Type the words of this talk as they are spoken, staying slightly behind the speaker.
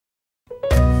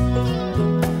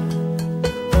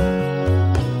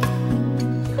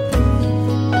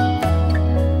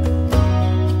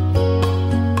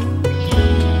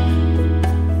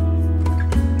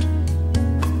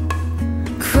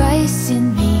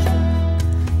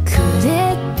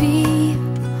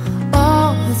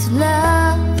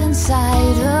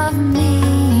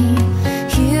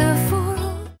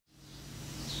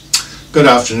Good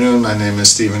afternoon. My name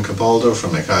is Stephen Capaldo from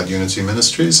Ecad Unity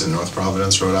Ministries in North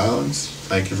Providence, Rhode Island.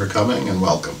 Thank you for coming and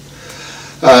welcome.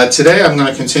 Today I'm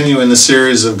going to continue in the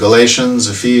series of Galatians,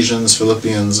 Ephesians,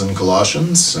 Philippians, and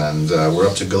Colossians, and we're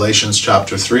up to Galatians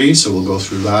Chapter 3, so we'll go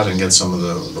through that and get some of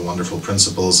the wonderful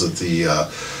principles that the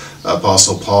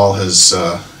Apostle Paul has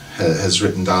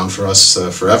written down for us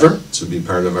forever to be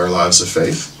part of our lives of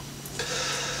faith.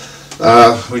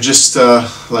 We just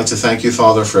like to thank you,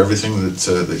 Father, for everything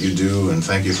that you do, and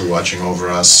thank you for watching over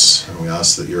us. And we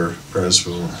ask that your prayers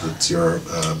that your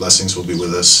blessings will be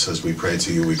with us as we pray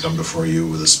to you. We come before you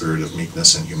with a spirit of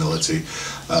meekness and humility.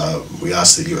 We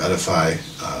ask that you edify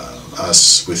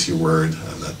us with your word,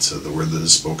 and that the word that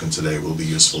is spoken today will be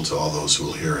useful to all those who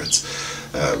will hear it.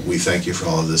 We thank you for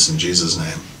all of this in Jesus'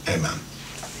 name. Amen.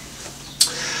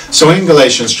 So in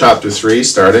Galatians chapter 3,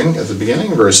 starting at the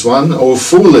beginning, verse 1, O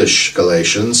foolish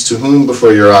Galatians, to whom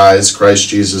before your eyes Christ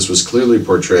Jesus was clearly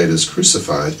portrayed as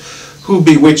crucified, who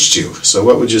bewitched you? So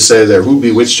what would you say there? Who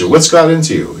bewitched you? What's got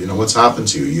into you? You know, what's happened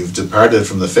to you? You've departed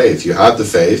from the faith. You had the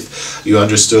faith. You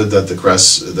understood that the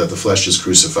flesh is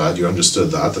crucified. You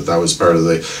understood that was part of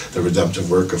the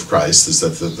redemptive work of Christ, is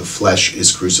that the flesh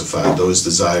is crucified. Those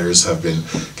desires have been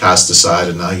cast aside,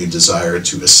 and now you desire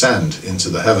to ascend into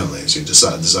the heavenlies. You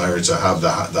desire to have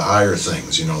the higher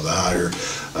things, you know, the higher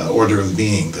order of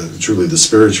being, truly the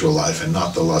spiritual life, and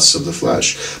not the lusts of the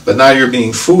flesh. But now you're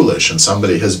being foolish, and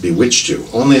somebody has bewitched you.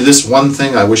 Only this one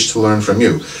thing I wish to learn from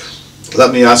you.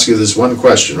 Let me ask you this one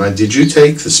question, right? Did you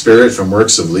take the Spirit from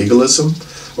works of legalism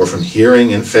or from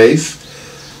hearing in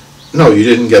faith? No, you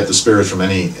didn't get the Spirit from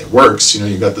any works. You know,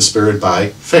 you got the Spirit by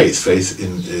faith. Faith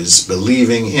is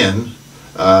believing in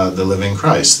the living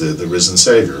Christ, the risen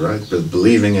Savior, right?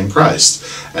 Believing in Christ.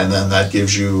 And then that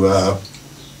gives you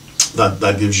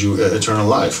that gives you eternal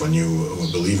life. When you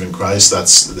believe in Christ,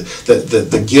 that's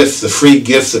the gift, the free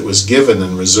gift that was given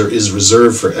and is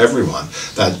reserved for everyone.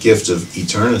 That gift of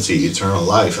eternity, eternal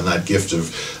life, and that gift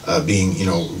of being, you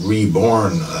know,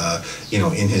 reborn, you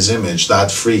know, in His image. That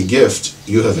free gift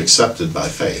you have accepted by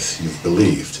faith. You've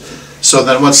believed. So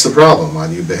then, what's the problem? Why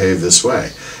do you behave this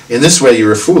way? In this way you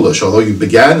are foolish. Although you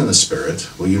began in the Spirit,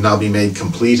 will you now be made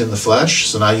complete in the flesh?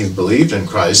 So now you've believed in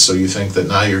Christ, so you think that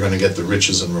now you're going to get the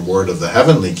riches and reward of the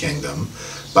heavenly kingdom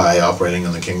by operating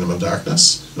in the kingdom of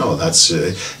darkness? No, that's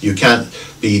you can't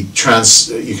be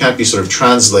sort of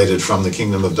translated from the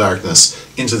kingdom of darkness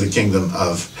into the kingdom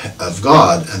of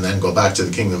God and then go back to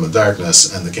the kingdom of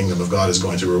darkness, and the kingdom of God is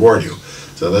going to reward you.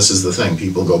 So this is the thing.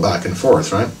 People go back and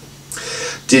forth, right?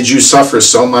 Did you suffer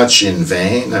so much in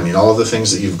vain? I mean, all of the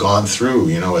things that you've gone through,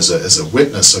 you know, as a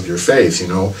witness of your faith, you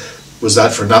know, was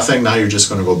that for nothing? Now you're just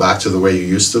going to go back to the way you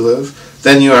used to live?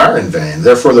 Then you are in vain.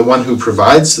 Therefore, the one who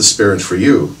provides the Spirit for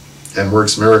you and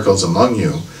works miracles among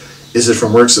you, is it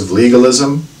from works of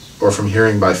legalism or from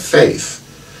hearing by faith?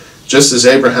 Just as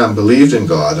Abraham believed in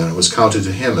God, and it was counted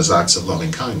to him as acts of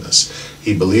loving kindness.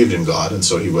 He believed in God, and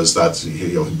so he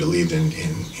believed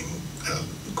in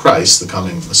Christ, the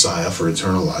coming Messiah for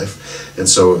eternal life, and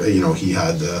so you know he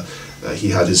had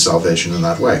his salvation in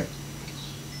that way.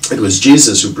 It was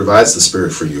Jesus who provides the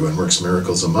Spirit for you and works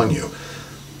miracles among you,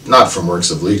 not from works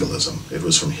of legalism. It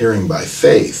was from hearing by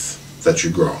faith that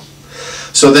you grow.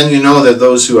 So then you know that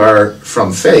those who are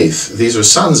from faith, these are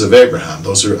sons of Abraham.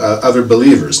 Those are other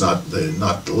believers, not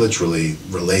literally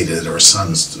related or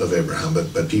sons of Abraham,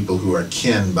 but people who are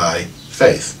kin by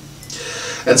faith.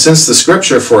 And since the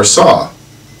Scripture foresaw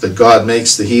that God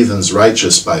makes the heathens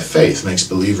righteous by faith, makes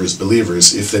believers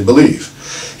believers if they believe,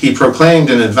 He proclaimed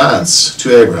in advance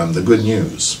to Abraham the good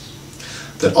news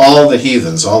that all the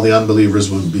heathens, all the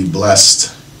unbelievers, would be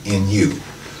blessed in you.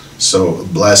 So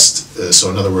blessed,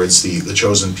 so in other words, the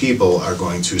chosen people are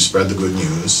going to spread the good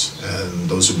news, and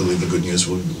those who believe the good news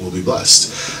will be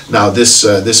blessed. Now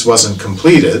this wasn't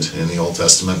completed in the Old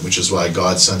Testament, which is why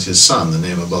God sent His Son, the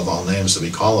name above all names that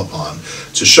we call upon,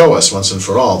 to show us once and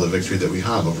for all the victory that we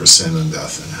have over sin and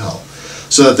death and hell.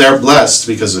 So that they're blessed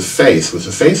because of faith, with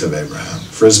the faith of Abraham.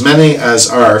 For as many as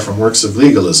are from works of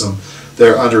legalism,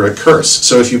 they're under a curse.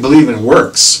 So if you believe in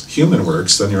works, human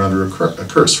works, then you're under a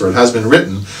curse. For it has been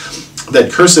written that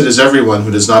cursed is everyone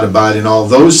who does not abide in all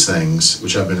those things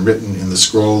which have been written in the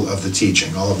scroll of the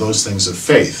teaching, all of those things of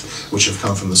faith which have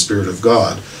come from the Spirit of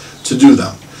God, to do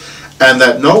them. And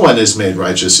that no one is made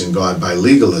righteous in God by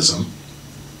legalism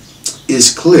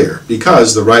is clear,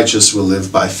 because the righteous will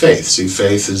live by faith. See,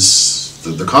 faith is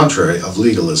the contrary of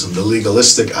legalism, the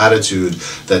legalistic attitude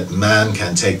that man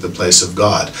can take the place of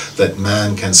God, that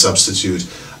man can substitute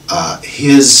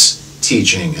his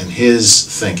teaching and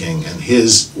his thinking and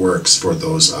his works for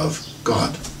those of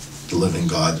God. the living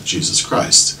God, Jesus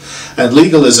Christ. And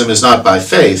legalism is not by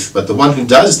faith, but the one who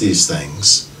does these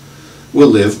things will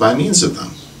live by means of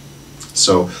them.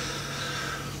 So,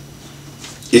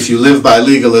 if you live by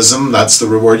legalism, that's the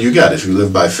reward you get. If you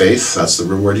live by faith, that's the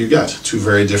reward you get. Two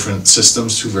very different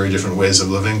systems, two very different ways of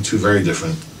living, two very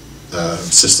different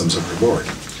systems of reward.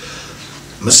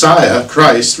 Messiah,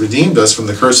 Christ, redeemed us from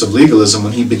the curse of legalism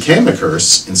when he became a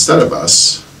curse instead of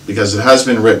us, because it has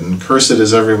been written, "Cursed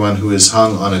is everyone who is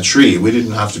hung on a tree." We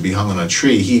didn't have to be hung on a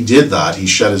tree. He did that. He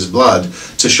shed his blood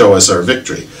to show us our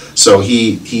victory. So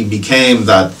he became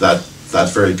that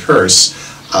very curse.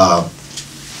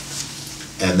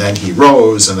 And then he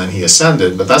rose, and then he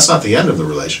ascended, but that's not the end of the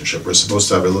relationship. We're supposed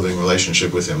to have a living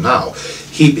relationship with him now.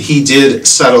 He did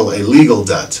settle a legal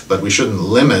debt, but we shouldn't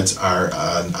limit our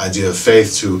idea of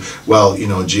faith to, well,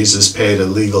 Jesus paid a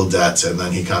legal debt, and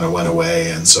then he kind of went away,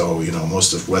 and so,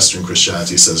 most of Western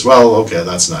Christianity says, well, okay,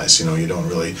 that's nice, you don't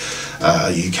really,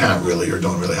 you can't really, or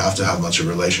don't really have to have much of a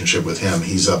relationship with him.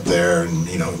 He's up there, and,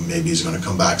 maybe he's going to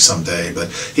come back someday,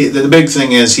 but the big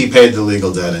thing is, he paid the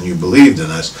legal debt, and you believed in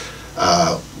it.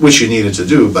 Which you needed to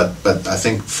do, but I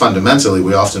think fundamentally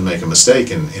we often make a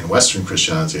mistake in Western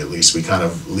Christianity, at least. We kind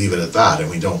of leave it at that, and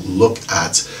we don't look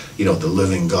at the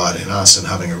living God in us and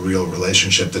having a real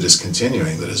relationship that is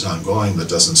continuing, that is ongoing, that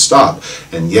doesn't stop.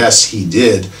 And yes, he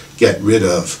did get rid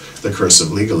of the curse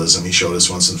of legalism. He showed us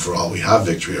once and for all we have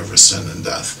victory over sin and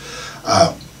death.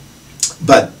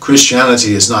 But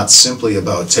Christianity is not simply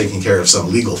about taking care of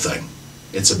some legal thing.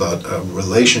 It's about a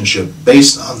relationship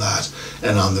based on that,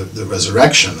 and on the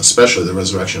resurrection, especially the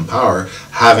resurrection power,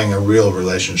 having a real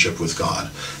relationship with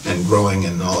God and growing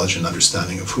in knowledge and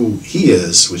understanding of who he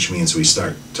is, which means we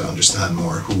start to understand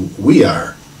more who we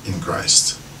are in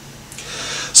Christ.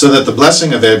 So that the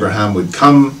blessing of Abraham would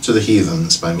come to the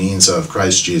heathens by means of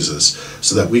Christ Jesus,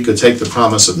 so that we could take the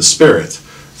promise of the Spirit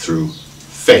through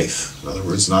faith. In other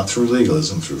words, not through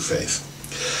legalism, through faith.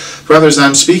 Brothers,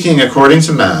 I'm speaking according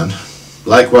to man.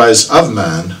 Likewise, of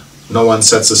man, no one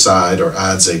sets aside or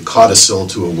adds a codicil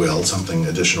to a will, something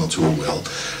additional to a will,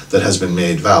 that has been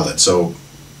made valid. So,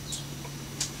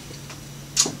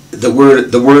 the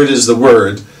word is the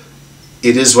word.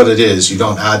 It is what it is. You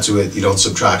don't add to it. You don't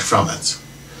subtract from it.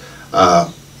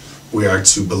 We are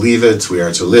to believe it. We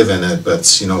are to live in it.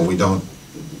 But we don't.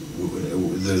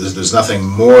 There's nothing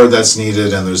more that's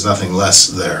needed, and there's nothing less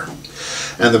there.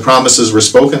 And the promises were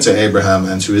spoken to Abraham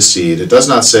and to his seed. It does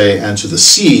not say, and to the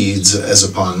seeds as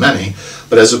upon many,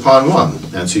 but as upon one,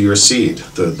 and to your seed,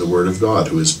 the word of God,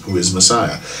 who is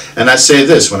Messiah. And I say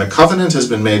this, when a covenant has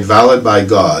been made valid by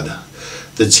God,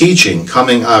 the teaching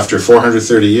coming after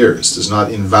 430 years does not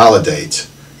invalidate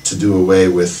to do away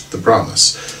with the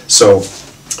promise. So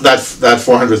that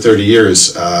 430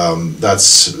 years,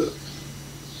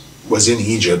 was in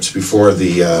Egypt before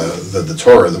the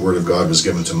Torah, the Word of God, was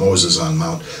given to Moses on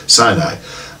Mount Sinai.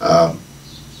 The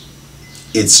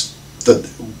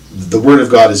Word of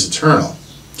God is eternal.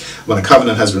 When a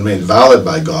covenant has been made valid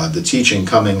by God, the teaching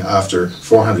coming after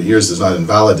 400 years does not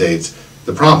invalidate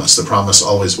the promise. The promise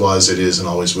always was, it is, and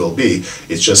always will be.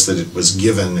 It's just that it was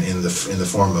given in the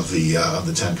form of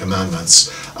the Ten Commandments,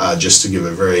 just to give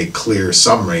a very clear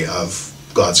summary of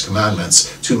God's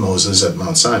commandments to Moses at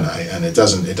Mount Sinai, and it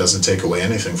doesn't take away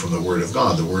anything from the Word of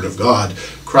God. The Word of God,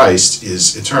 Christ,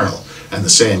 is eternal, and the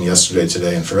same yesterday,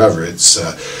 today, and forever. It's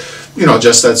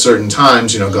just at certain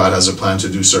times, God has a plan to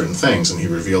do certain things, and he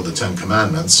revealed the Ten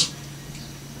Commandments,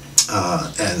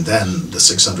 and then the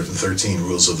 613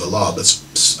 rules of the law, but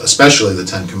especially the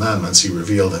Ten Commandments he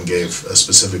revealed and gave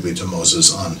specifically to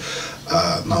Moses on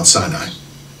Mount Sinai,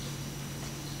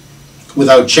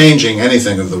 without changing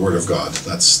anything of the Word of God.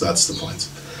 That's the point.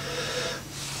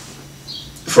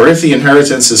 For if the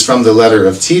inheritance is from the letter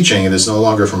of teaching, it is no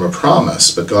longer from a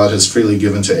promise, but God has freely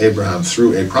given to Abraham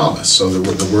through a promise. So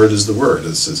the Word is the Word.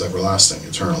 It's everlasting,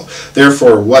 eternal.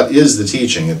 Therefore, what is the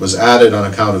teaching? It was added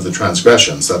on account of the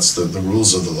transgressions. That's the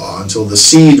rules of the law, until the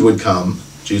seed would come,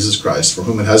 Jesus Christ, for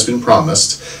whom it has been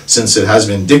promised, since it has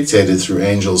been dictated through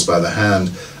angels by the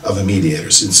hand of a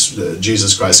mediator. Since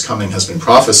Jesus Christ's coming has been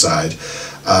prophesied,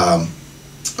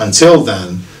 until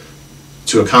then,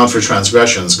 to account for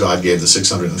transgressions, God gave the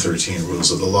 613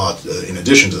 rules of the law in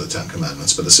addition to the Ten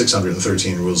Commandments. But the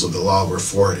 613 rules of the law were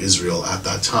for Israel at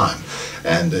that time.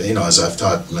 And as I've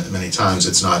taught many times,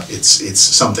 it's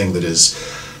something that is.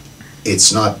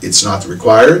 It's not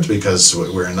required, because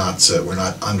we're not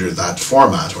under that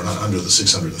format. We're not under the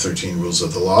 613 rules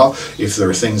of the law. If there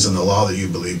are things in the law that you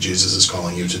believe Jesus is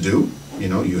calling you to do,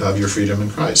 you have your freedom in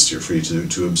Christ. You're free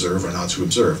to observe or not to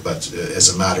observe. But as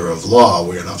a matter of law,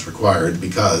 we are not required,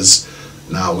 because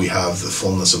now we have the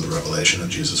fullness of the revelation of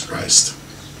Jesus Christ.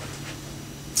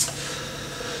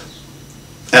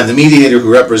 And the mediator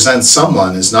who represents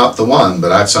someone is not the one,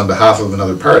 but acts on behalf of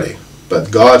another party. But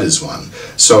God is one.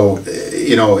 So,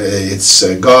 it's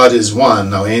God is one.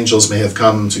 Now, angels may have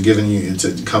come to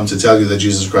tell you that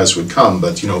Jesus Christ would come,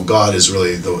 but God is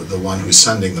really the one who's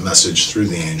sending the message through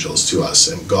the angels to us,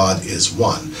 and God is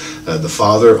one. The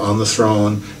Father on the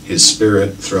throne, His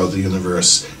Spirit throughout the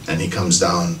universe, and He comes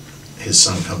down. His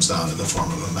Son comes down in the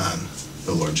form of a man,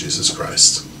 the Lord Jesus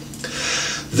Christ.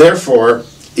 Therefore,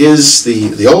 is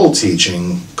the old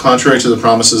teaching contrary to the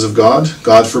promises of God?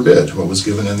 God forbid. What was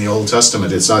given in the Old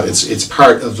Testament, it's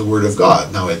part of the Word of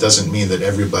God. Now, it doesn't mean that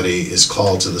everybody is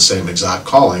called to the same exact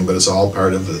calling, but it's all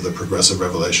part of the progressive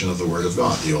revelation of the Word of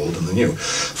God, the Old and the New.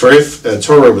 For if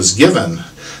Torah was given,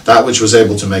 that which was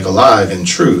able to make alive in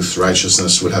truth,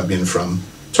 righteousness would have been from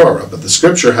Torah. But the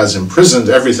Scripture has imprisoned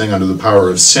everything under the power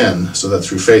of sin, so that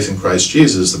through faith in Christ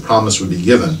Jesus, the promise would be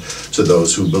given to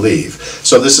those who believe.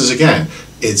 So this is, again,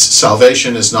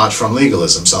 salvation is not from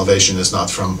legalism. Salvation is not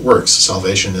from works.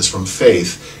 Salvation is from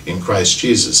faith in Christ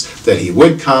Jesus. That He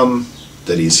would come,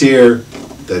 that He's here,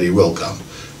 that He will come.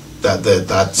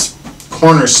 That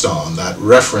cornerstone, that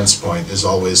reference point is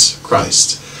always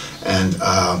Christ. And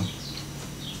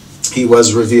He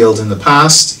was revealed in the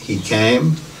past. He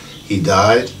came, He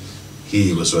died,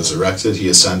 He was resurrected, He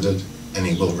ascended, and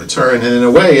He will return. And in a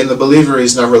way, in the believer,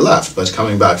 He's never left. But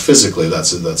coming back physically,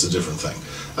 that's a different thing.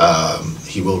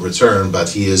 He will return, but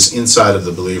He is inside of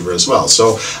the believer as well.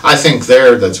 So I think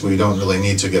there that we don't really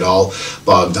need to get all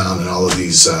bogged down in all of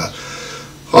these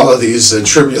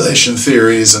tribulation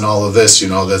theories and all of this.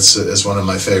 That's as one of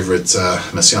my favorite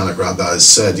Messianic rabbis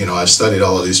said. I've studied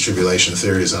all of these tribulation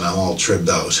theories and I'm all tribbed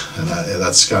out, and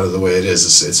that's kind of the way it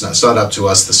is. It's not up to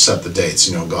us to set the dates.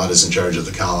 God is in charge of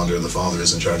the calendar. The Father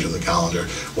is in charge of the calendar.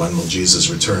 When will Jesus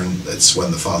return? It's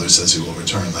when the Father says He will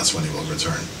return. That's when He will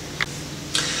return.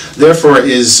 Therefore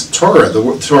is Torah, the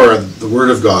Word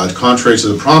of God, contrary to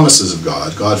the promises of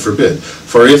God? God forbid.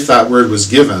 For if that Word was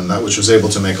given, that which was able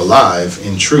to make alive,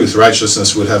 in truth,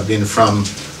 righteousness would have been from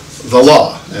the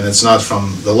law, and it's not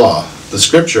from the law. The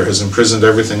Scripture has imprisoned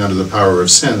everything under the power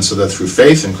of sin, so that through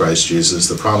faith in Christ Jesus,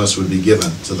 the promise would be given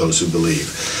to those who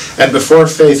believe. And before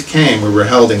faith came, we were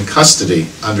held in custody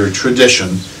under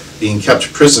tradition, being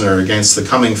kept prisoner against the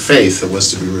coming faith that was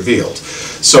to be revealed.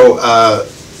 So,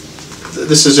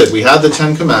 this is it. We had the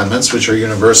 10 Commandments, which are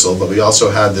universal, but we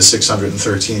also had the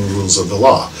 613 rules of the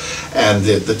law. And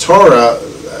the Torah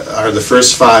are the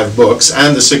first 5 books,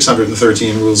 and the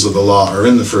 613 rules of the law are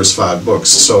in the first 5 books.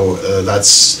 So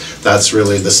that's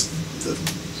really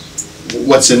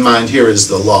what's in mind here is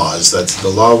the law, is that the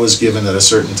law was given at a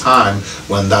certain time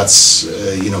when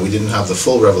we didn't have the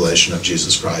full revelation of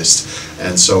Jesus Christ,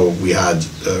 and so we had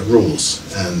rules.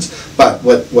 But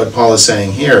what Paul is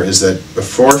saying here is that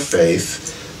before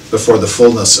faith, before the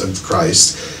fullness of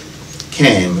Christ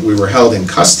came, we were held in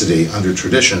custody under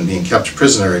tradition, being kept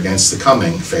prisoner against the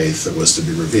coming faith that was to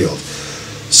be revealed.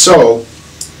 So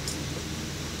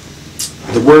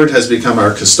the Word has become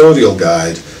our custodial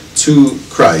guide to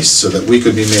Christ, so that we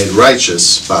could be made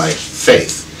righteous by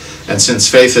faith. And since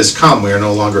faith has come, we are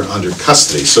no longer under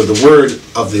custody. So the Word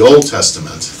of the Old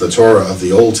Testament, the Torah of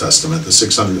the Old Testament, the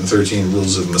 613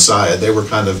 rules of Messiah, they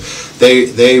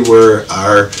were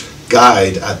our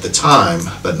guide at the time,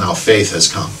 but now faith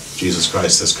has come. Jesus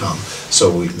Christ has come.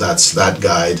 So that's that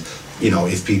guide.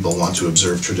 If people want to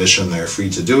observe tradition, they're free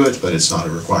to do it, but it's not a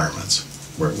requirement.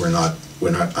 We're not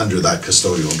under that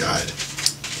custodial guide.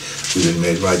 We've been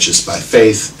made righteous by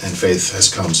faith, and faith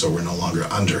has come, so we're no longer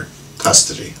under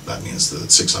custody. That means the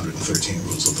 613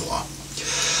 rules of the law.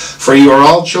 For you are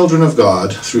all children of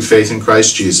God through faith in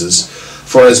Christ Jesus.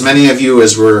 For as many of you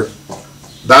as were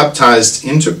baptized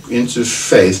into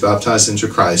faith, baptized into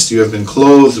Christ, you have been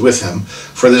clothed with Him.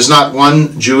 For there's not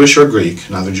one Jewish or Greek,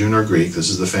 neither Jew nor Greek. This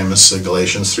is the famous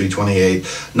Galatians 3:28.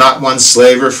 Not one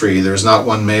slave or free. There is not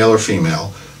one male or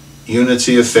female.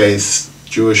 Unity of faith,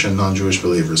 Jewish and non-Jewish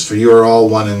believers. For you are all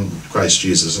one in Christ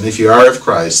Jesus. And if you are of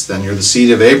Christ, then you're the seed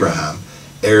of Abraham,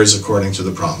 heirs according to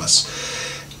the promise.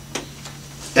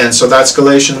 And so that's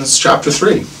Galatians chapter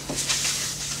 3.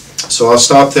 So I'll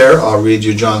stop there. I'll read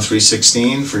you John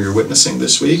 3:16 for your witnessing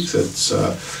this week. That's,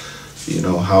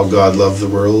 how God loved the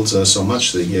world so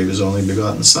much that He gave His only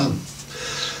begotten Son.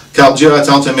 Car Dieu a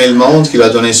tant aimé le monde qu'il a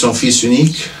donné son Fils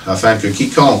unique, afin que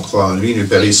quiconque croit en lui ne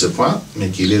périsse point, mais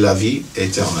qu'il ait la vie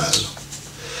éternelle.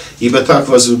 Ибо так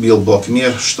возлюбил Бог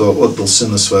мир, что отдал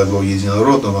Сына Своего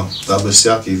Единородного, дабы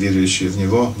всякий, верующий в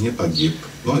Него, не погиб,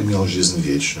 но имел жизнь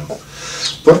вечную.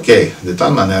 Porque de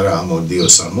tal manera amó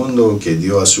Dios al mundo, que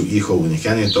dio a su Hijo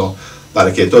unigénito,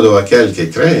 para que todo aquel que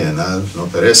cree en Él no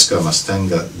perezca, mas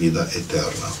tenga vida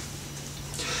eterna.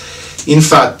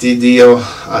 Infatti Dio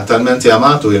ha talmente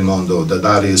amato il mondo da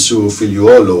dare il suo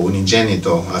figliuolo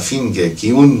unigenito affinché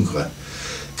chiunque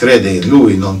crede in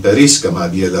lui non perisca ma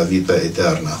abbia la vita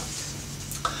eterna.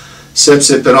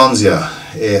 Sepse peronzia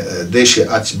e deshe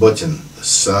boten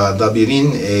sa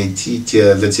dabirin e ti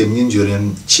tie vetemnin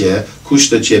jurin che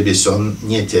kushta che bison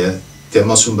niete te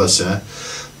mosumbase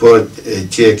por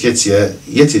tie ketie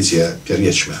yetitie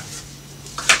periechme.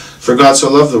 For God so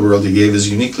loved the world, he gave his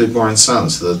uniquely born Son,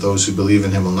 so that those who believe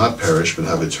in him will not perish, but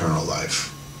have eternal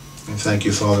life. And thank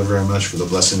you, Father, very much for the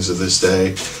blessings of this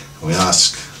day. And we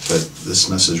ask that this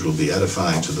message will be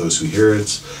edifying to those who hear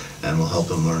it, and will help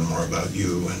them learn more about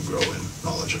you and grow in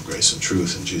knowledge of grace and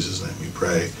truth. In Jesus' name we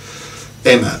pray.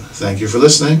 Amen. Thank you for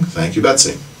listening. Thank you,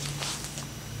 Betsy.